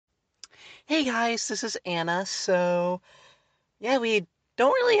Hey guys, this is Anna. Yeah, we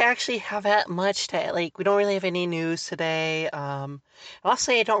don't really actually have that much to we don't really have any news today. I'll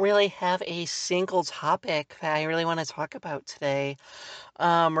say I don't really have a single topic that I really want to talk about today.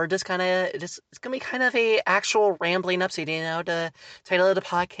 We're just kind of just it's gonna be kind of a actual rambling episode. The title of the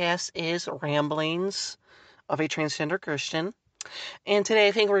podcast is Ramblings of a Transgender Christian. And today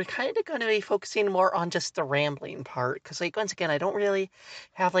I think we're kind of going to be focusing more on just the rambling part because once again I don't really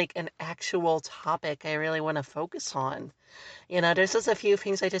have an actual topic I really want to focus on. There's just a few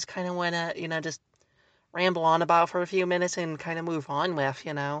things I just kind of want to, just ramble on about for a few minutes and kind of move on with.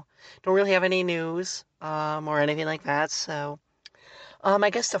 Don't really have any news or anything like that. I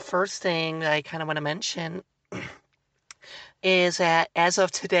guess the first thing that I kind of want to mention is that as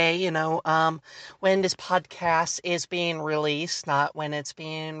of today, when this podcast is being released, not when it's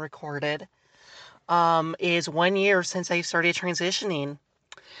being recorded, is 1 year since I started transitioning.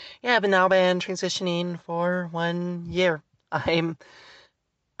 Yeah, I've now been transitioning for 1 year. I'm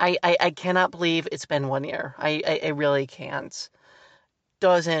I cannot believe it's been 1 year. I really can't.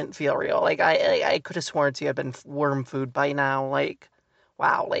 Doesn't feel real. I could have sworn to had been worm food by now.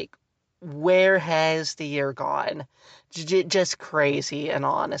 Wow. Where has the year gone? Just crazy in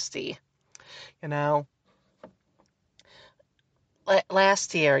honesty. You know,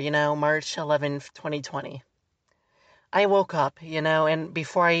 last year, March 11th, 2020. I woke up, and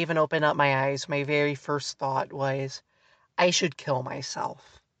before I even opened up my eyes, my very first thought was, I should kill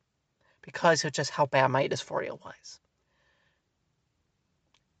myself because of just how bad my dysphoria was.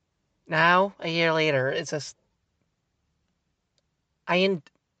 Now, a year later, it's just I en-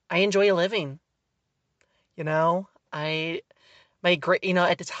 I enjoy living. You know, I my great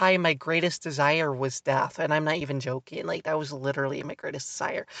at the time my greatest desire was death, and I'm not even joking. Like that was literally my greatest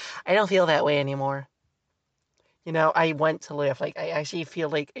desire. I don't feel that way anymore. I want to live. Like I actually feel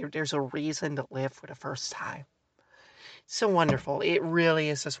like there's a reason to live for the first time. So wonderful. It really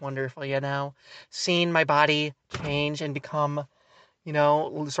is just wonderful. Seeing my body change and become,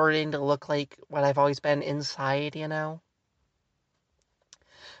 starting to look like what I've always been inside.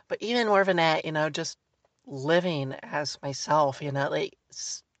 But even more than that, just living as myself,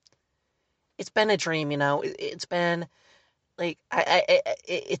 it's been a dream. It's been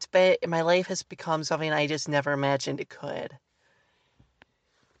it's been my life has become something I just never imagined it could.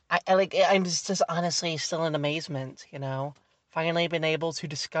 I'm just honestly still in amazement. Finally been able to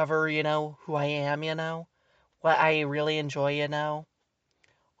discover, who I am, what I really enjoy,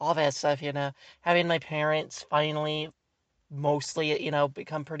 all that stuff. Having my parents finally mostly,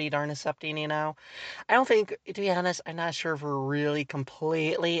 become pretty darn accepting. I don't think, to be honest, I'm not sure if we're really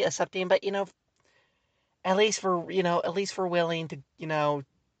completely accepting, but at least we're willing to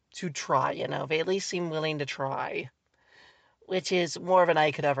try. They at least seem willing to try, which is more than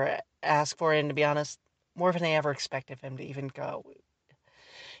I could ever ask for, and to be honest, more than I ever expected him to even go.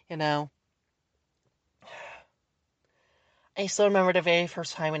 You know, I still remember the very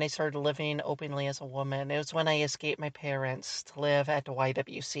first time when I started living openly as a woman. It was when I escaped my parents to live at the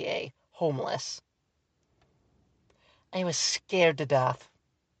YWCA, homeless. I was scared to death.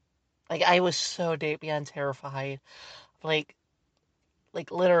 I was so deep beyond terrified. Like,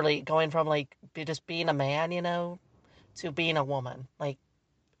 literally going from just being a man, to being a woman.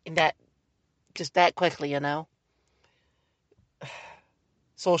 In that, just that quickly.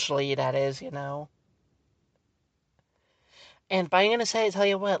 Socially, that is. And but I'm gonna tell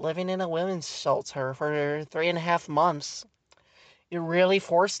you what, living in a women's shelter for 3.5 months, it really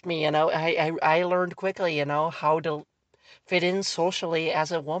forced me. I learned quickly, how to fit in socially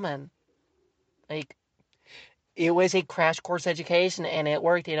as a woman. Like it was a crash course education, and it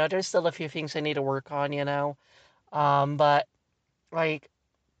worked. There's still a few things I need to work on. But like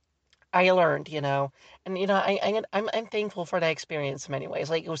I learned, and I'm thankful for that experience in many ways.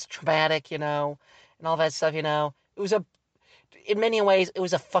 Like it was traumatic, and all that stuff. It was in many ways, it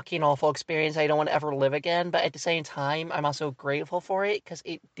was a fucking awful experience I don't want to ever live again. But at the same time, I'm also grateful for it because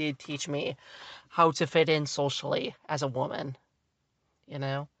it did teach me how to fit in socially as a woman, you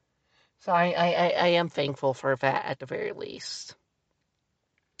know? So I am thankful for that at the very least.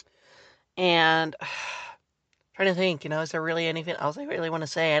 And trying to think, is there really anything else I really want to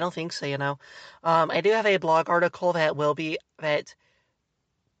say? I don't think so. I do have a blog article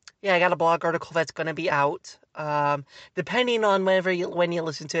yeah, I got a blog article that's going to be out. Depending on when you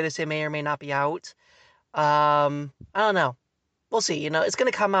listen to this, it may or may not be out. I don't know. We'll see. It's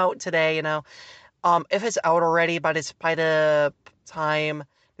gonna come out today. If it's out already, but it's by the time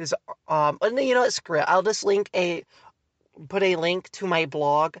there's and screw it. I'll just put a link to my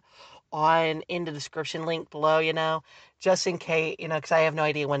blog in the description link below, just in case, because I have no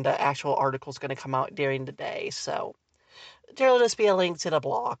idea when the actual article is going to come out during the day. So there'll just be a link to the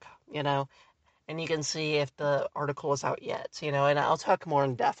blog, and you can see if the article is out yet, and I'll talk more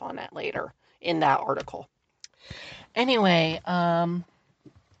in depth on that later in that article. Anyway,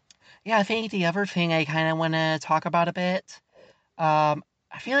 yeah, I think the other thing I kind of want to talk about a bit,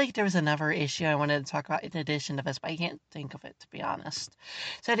 I feel like there was another issue I wanted to talk about in addition to this, but I can't think of it, to be honest.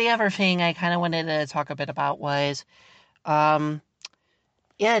 So the other thing I kind of wanted to talk a bit about was,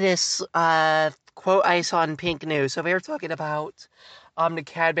 this quote I saw in Pink News. So they were talking about the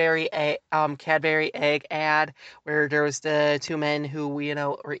Cadbury egg ad where there was the two men who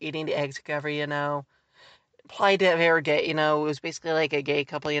were eating the egg together. Implied that they were gay. It was basically like a gay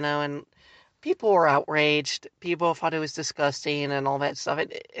couple. And people were outraged. People thought it was disgusting and all that stuff.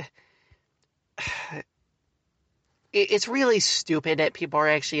 It's really stupid that people are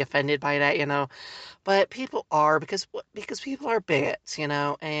actually offended by that. But people are because people are bigots.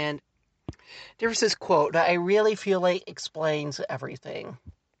 And there's this quote that I really feel like explains everything.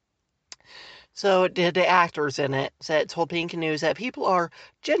 So the actors in it told Pink News that people are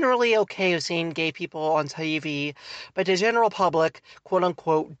generally okay with seeing gay people on TV, but the general public, quote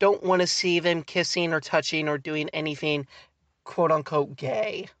unquote, don't want to see them kissing or touching or doing anything, quote unquote,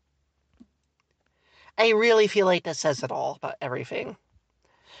 gay. I really feel like that says it all about everything.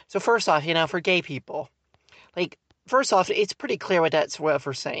 So first off, for gay people, first off, it's pretty clear what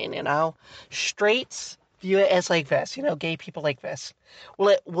we're saying, Straights view it as like this, gay people like this.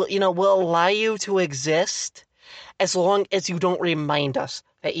 Will allow you to exist as long as you don't remind us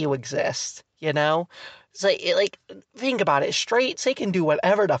that you exist, It's think about it. Straights, they can do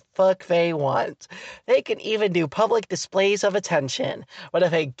whatever the fuck they want. They can even do public displays of attention. But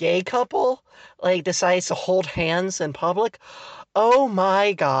if a gay couple, decides to hold hands in public, oh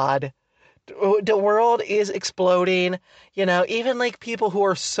my God. The world is exploding, even people who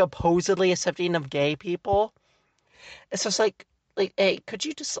are supposedly accepting of gay people. It's just hey, could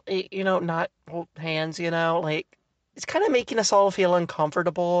you just, not hold hands, it's kind of making us all feel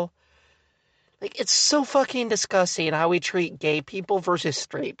uncomfortable. It's so fucking disgusting how we treat gay people versus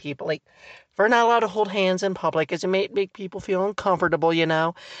straight people. We're not allowed to hold hands in public because it may make people feel uncomfortable,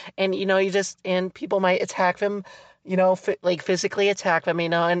 and, and people might attack them, physically attack them,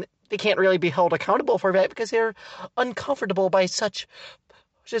 and they can't really be held accountable for that because they're uncomfortable by such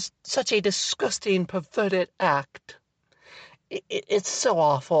a disgusting, pathetic act. It's so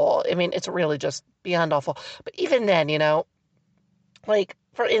awful. It's really just beyond awful. But even then,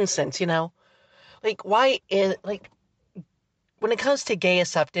 for instance, why is, when it comes to gay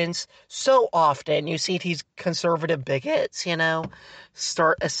acceptance, so often you see these conservative bigots,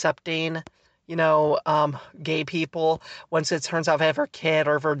 start accepting, gay people once it turns out they have her kid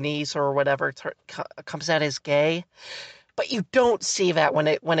or her niece or whatever comes out as gay. But you don't see that when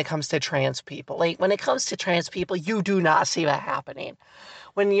it comes to trans people. When it comes to trans people, you do not see that happening.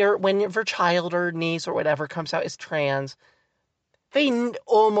 When your child or niece or whatever comes out as trans, they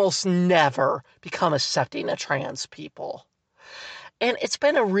almost never become accepting of trans people. And it's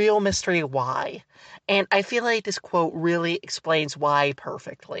been a real mystery why. And I feel like this quote really explains why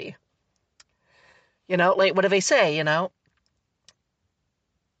perfectly. What do they say,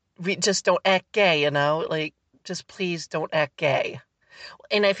 We just don't act gay, just please don't act gay.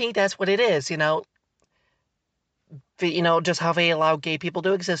 And I think that's what it is, just how they allow gay people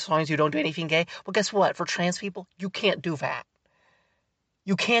to exist as long as you don't do anything gay. Well, guess what? For trans people, you can't do that.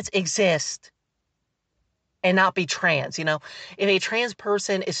 You can't exist and not be trans, If a trans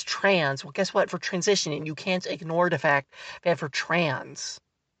person is trans, well, guess what? For transitioning, you can't ignore the fact that for trans.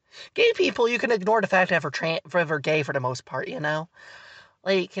 Gay people, you can ignore the fact that they're gay for the most part, as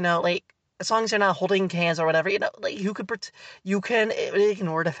long as you're not holding hands or whatever, you can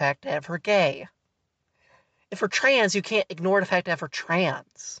ignore the fact that they're gay. If we're trans, you can't ignore the fact that we're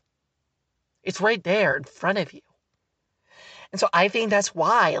trans. It's right there in front of you. And so I think that's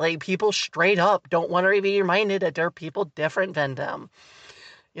why, people straight up don't want to be reminded that there are people different than them,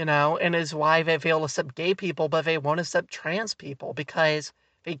 and is why they feel to accept gay people, but they won't accept trans people because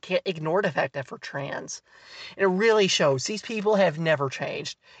they can't ignore the fact that they're trans. And it really shows these people have never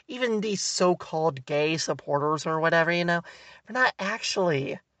changed. Even these so-called gay supporters or whatever, they're not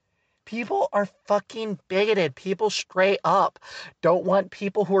actually. People are fucking bigoted. People straight up don't want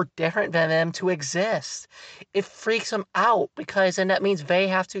people who are different than them to exist. It freaks them out because then that means they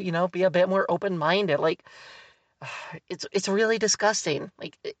have to, be a bit more open-minded. It's really disgusting.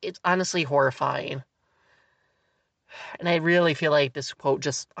 It's honestly horrifying. And I really feel like this quote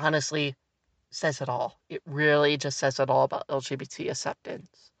just honestly says it all. It really just says it all about LGBT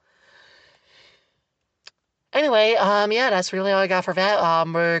acceptance. Anyway, yeah, that's really all I got for that.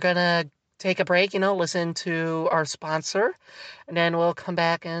 We're gonna take a break, listen to our sponsor, and then we'll come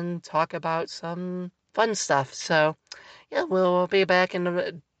back and talk about some fun stuff. So, yeah, we'll be back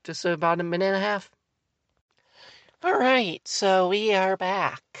in just about a minute and a half. All right, so we are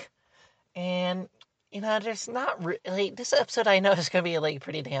back. And there's not really this episode I know is gonna be like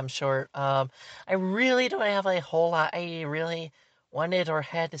pretty damn short. I really don't have a whole lot I really wanted or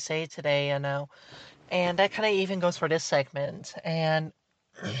had to say today, and that kind of even goes for this segment. And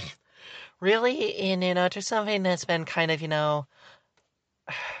really, just something that's been kind of kind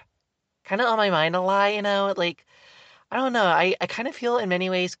of on my mind a lot. Like I don't know. I kind of feel in many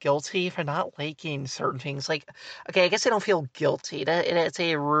ways guilty for not liking certain things. Like, okay, I guess I don't feel guilty. It's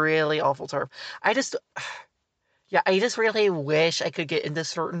a really awful term. I just Yeah, I just really wish I could get into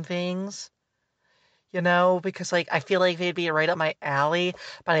certain things, because like I feel like they'd be right up my alley,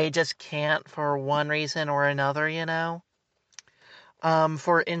 but I just can't for one reason or another,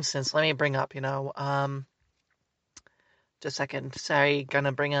 For instance, let me bring up, just a second. Sorry,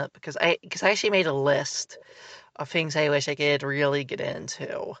 gonna bring up because I actually made a list of things I wish I could really get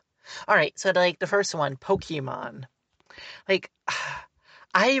into. All right, so like the first one, Pokemon. Like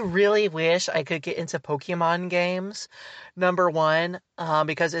I really wish I could get into Pokemon games. Number one,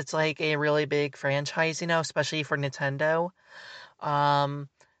 because it's like a really big franchise, especially for Nintendo. Um,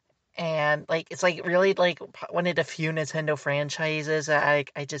 and like it's like really like one of the few Nintendo franchises that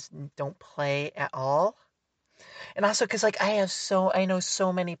I just don't play at all. And also because like I know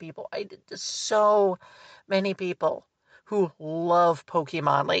so many people. I did just so many people who love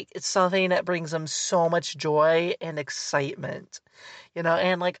Pokemon. Like it's something that brings them so much joy and excitement.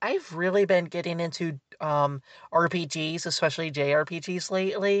 And like I've really been getting into RPGs, especially JRPGs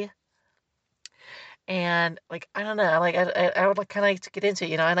lately. And like I don't know, like I would like kind of like to get into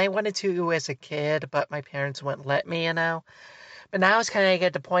it, and I wanted to as a kid, but my parents wouldn't let me. But now it's kind of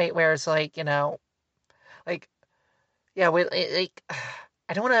at the point where it's like, like yeah, like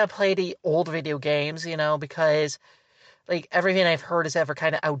I don't want to play the old video games, because like everything I've heard is ever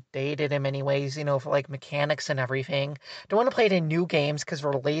kind of outdated in many ways, for like mechanics and everything. Don't want to play the new games because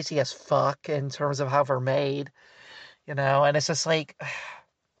we're lazy as fuck in terms of how they're made. And it's just like,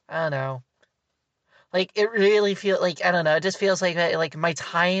 I don't know. Like it really feels like I don't know. It just feels like that. Like my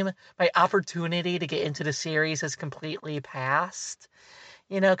opportunity to get into the series has completely passed.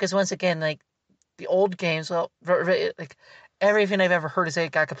 Because once again, like the old games, well, like everything I've ever heard is they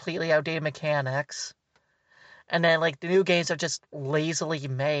got completely outdated mechanics, and then like the new games are just lazily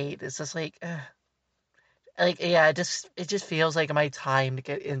made. It's just like yeah, it just feels like my time to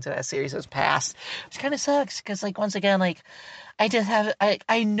get into that series has passed, which kind of sucks because like once again like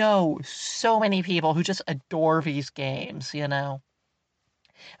I know so many people who just adore these games. And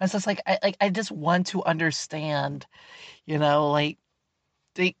it's just like I just want to understand, like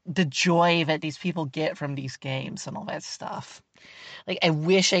the joy that these people get from these games and all that stuff. Like I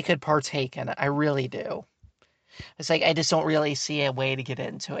wish I could partake in it. I really do. It's like I just don't really see a way to get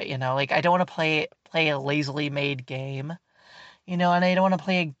into it. Like I don't want to play a lazily made game. And I don't want to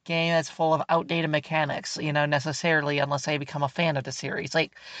play a game that's full of outdated mechanics, necessarily unless I become a fan of the series.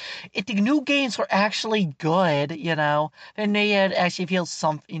 Like, if the new games were actually good, then they actually feel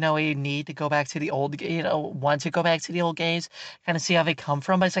a need to go back to the want to go back to the old games, kind of see how they come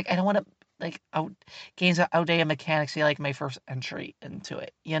from. But it's like, I don't want to, like, games with outdated mechanics be like my first entry into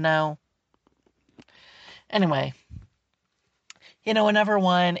it? Anyway. Another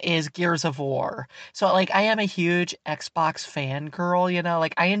one is Gears of War. So, like, I am a huge Xbox fan girl.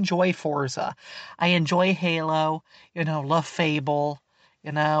 Like, I enjoy Forza. I enjoy Halo, love Fable,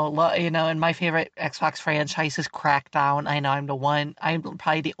 and my favorite Xbox franchise is Crackdown. I know I'm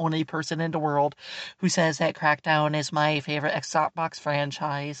probably the only person in the world who says that Crackdown is my favorite Xbox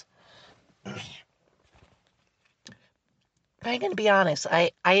franchise. But I'm gonna be honest,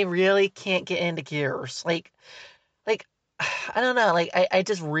 I really can't get into Gears. Like I don't know, like I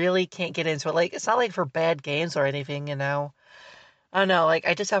just really can't get into it. Like it's not like for bad games or anything. I don't know, like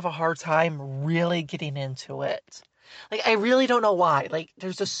I just have a hard time really getting into it. Like I really don't know why. Like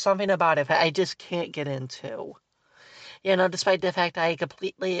there's just something about it that I just can't get into. Despite the fact I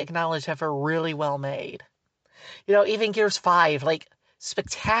completely acknowledge that they're really well made. Even Gears 5, like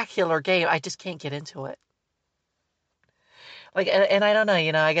spectacular game, I just can't get into it. Like, and I don't know,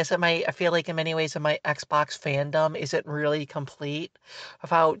 I guess I feel like in many ways that my Xbox fandom isn't really complete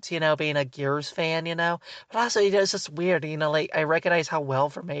without, being a Gears fan. But also, it's just weird, like I recognize how well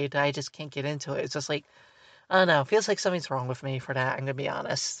they're made, I just can't get into it. It's just like, I don't know, it feels like something's wrong with me for that, I'm gonna be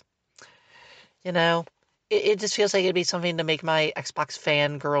honest. You know, it just feels like it'd be something to make my Xbox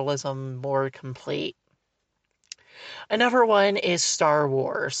fangirlism more complete. Another one is Star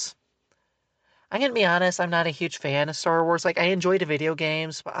Wars. I'm gonna be honest, I'm not a huge fan of Star Wars. Like, I enjoy the video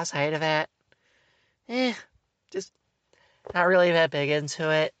games, but outside of that, eh, just not really that big into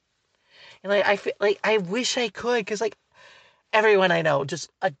it. And like, I feel like I wish I could, because like everyone I know just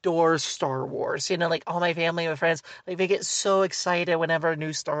adores Star Wars. You know, like all my family and friends, like they get so excited whenever a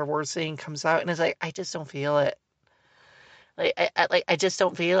new Star Wars thing comes out, and it's like I just don't feel it. I just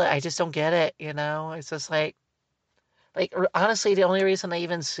don't feel it. I just don't get it. You know, it's just honestly, the only reason I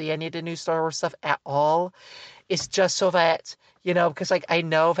even see any of the new Star Wars stuff at all is just so that, because like I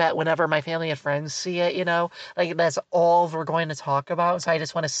know that whenever my family and friends see it, like that's all we're going to talk about. So I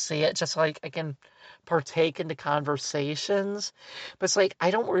just want to see it just so like I can partake in the conversations. But it's like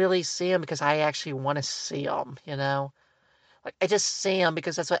I don't really see them because I actually want to see them. Like I just see them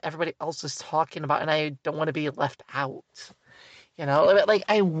because that's what everybody else is talking about, and I don't want to be left out. Like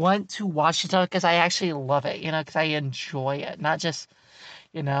I want to watch it because I actually love it, because I enjoy it, not just,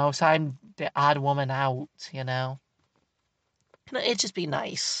 so I'm the odd woman out. It'd just be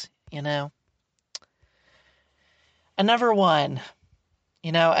nice. Another one,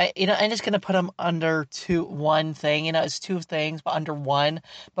 I'm just gonna put them under one thing. It's two things, but under one.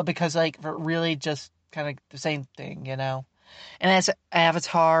 But because like they're really just kind of the same thing. And that's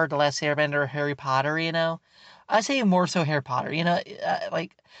Avatar, The Last Airbender, Harry Potter. I say more so Harry Potter.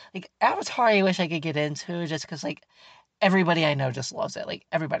 Like Avatar. I wish I could get into just because like everybody I know just loves it. Like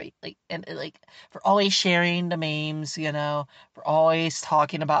everybody, like for always sharing the memes. For always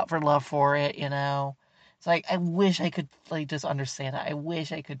talking about their love for it. It's like I wish I could like just understand it. I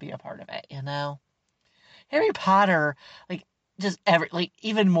wish I could be a part of it. Harry Potter, like just like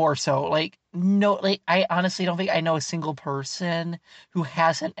even more so. Like no, like I honestly don't think I know a single person who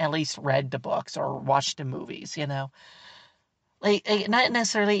hasn't at least read the books or watched the movies. Like not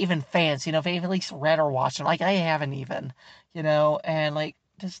necessarily even fans, if they've at least read or watched them. Like I haven't even, and like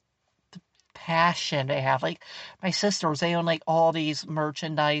just the passion they have. Like my sisters, they own like all these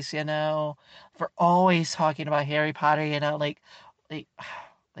merchandise, for always talking about Harry Potter, like like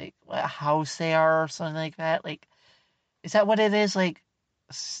what house they are or something like that. Like, is that what it is? Like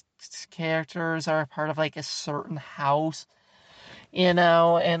characters are part of like a certain house,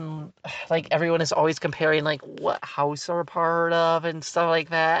 and like everyone is always comparing like what house they're a part of and stuff like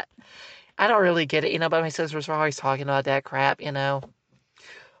that. I don't really get it, but my sisters are always talking about that crap.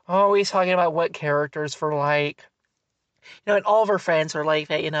 Always talking about what characters for like, and all of her friends are like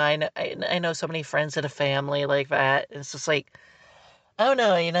that. I know so many friends in a family like that. It's just like, I don't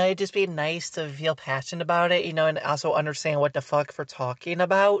know, it'd just be nice to feel passionate about it, and also understand what the fuck we're talking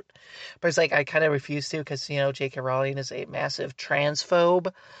about. But it's like, I kind of refuse to because, J.K. Rowling is a massive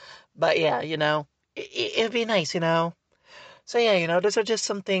transphobe. But yeah, it'd be nice. So yeah, those are just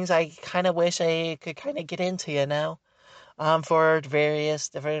some things I kind of wish I could kind of get into, for various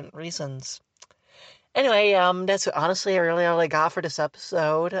different reasons. Anyway, that's honestly really all I got for this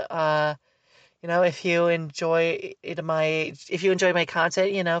episode. If you enjoy my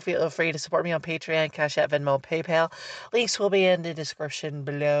content, feel free to support me on Patreon, Cash App, Venmo, PayPal. Links will be in the description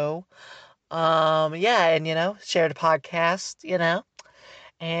below. Yeah, and share the podcast,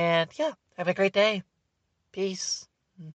 and yeah, have a great day. Peace.